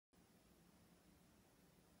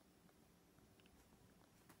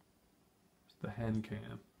The hen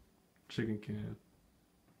can. Chicken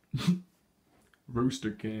can.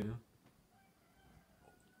 Rooster can.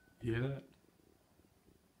 You hear that?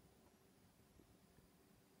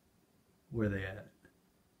 Where they at?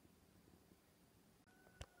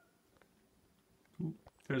 Ooh,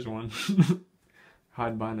 there's one.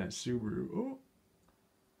 Hide behind that Subaru. Oh.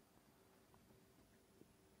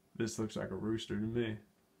 This looks like a rooster to me.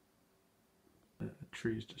 The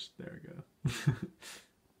tree's just, there we go.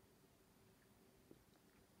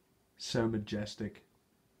 So majestic.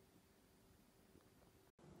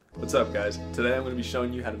 What's up, guys? Today I'm going to be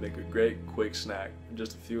showing you how to make a great quick snack with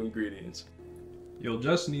just a few ingredients. You'll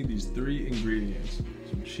just need these 3 ingredients: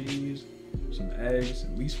 some cheese, some eggs,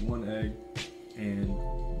 at least 1 egg, and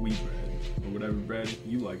wheat bread, or whatever bread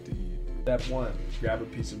you like to eat. Step 1, grab a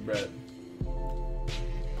piece of bread.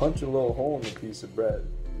 Punch a little hole in the piece of bread.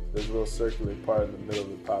 There's a little circular part in the middle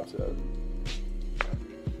that pops out.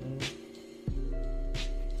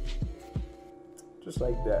 Just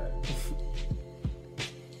like that.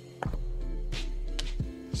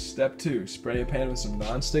 Step 2, spray a pan with some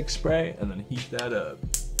non-stick spray and then heat that up.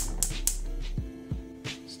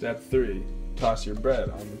 Step 3, toss your bread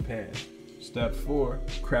on the pan. Step 4,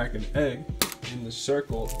 crack an egg in the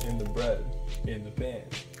circle in the bread in the pan.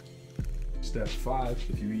 Step 5,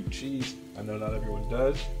 if you eat cheese, I know not everyone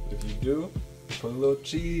does, but if you do, put a little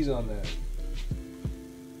cheese on that.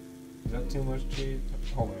 Is that too much cheese?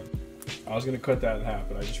 Hold on. I was gonna cut that in half,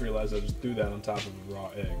 but I just realized I just threw that on top of a raw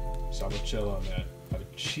egg. So I'm gonna chill on that. Have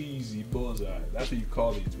a cheesy bullseye. That's what you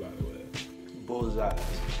call these, by the way. Bullseyes.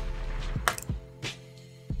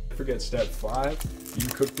 Don't forget step 5. You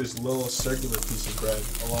cook this little circular piece of bread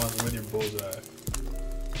along with your bullseye.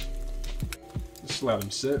 Just let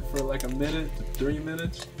them sit for like a minute to 3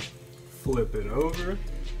 minutes. Flip it over.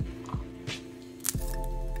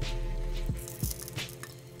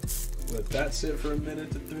 Let that sit for a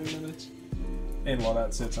minute to 3 minutes. And while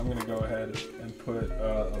that sits, I'm gonna go ahead and put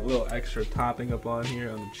a little extra topping up on here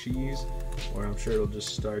on the cheese, where I'm sure it'll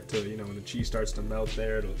just start to, when the cheese starts to melt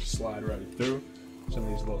there, it'll slide right through. Some of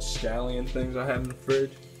these little scallion things I have in the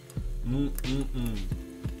fridge.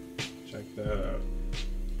 Check that out.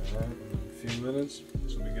 Alright, in a few minutes,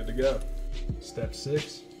 this will be good to go. Step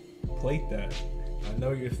 6, plate that. I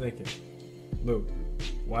know you're thinking, Luke,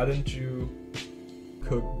 why didn't you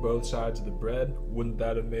cook both sides of the bread? Wouldn't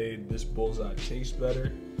that have made this bullseye taste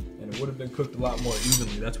better? And it would have been cooked a lot more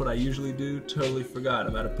evenly. That's what I usually do. Totally forgot.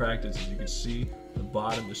 I'm out of practice. As you can see, the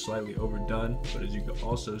bottom is slightly overdone, but as you can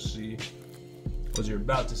also see, as you're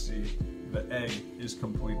about to see, the egg is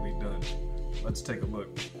completely done. Let's take a look.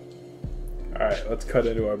 All right, let's cut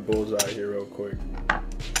into our bullseye here real quick.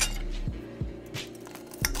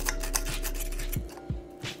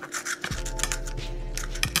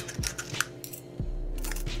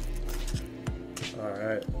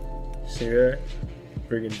 Alright, see there?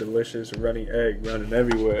 Freaking delicious runny egg running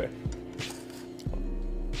everywhere.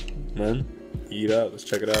 Man, eat up, let's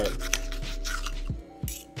check it out.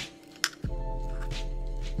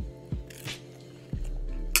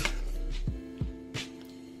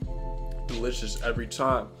 Delicious every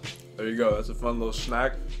time. There you go, that's a fun little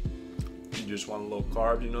snack. You just want a little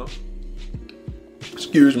carb,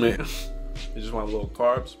 Excuse me. You just want a little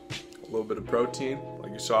carbs, a little bit of protein.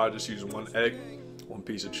 Like you saw, I just used 1 egg, 1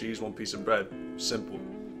 piece of cheese, 1 piece of bread. Simple.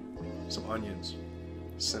 Some onions.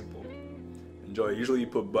 Simple. Enjoy. Usually you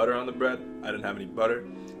put butter on the bread. I didn't have any butter.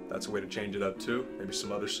 That's a way to change it up too. Maybe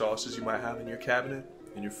some other sauces you might have in your cabinet,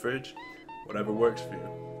 in your fridge. Whatever works for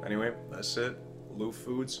you. Anyway, that's it. Lou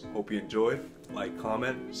Foods. Hope you enjoyed. Like,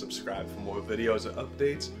 comment, subscribe for more videos and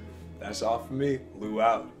updates. That's all for me. Lou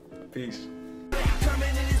out. Peace.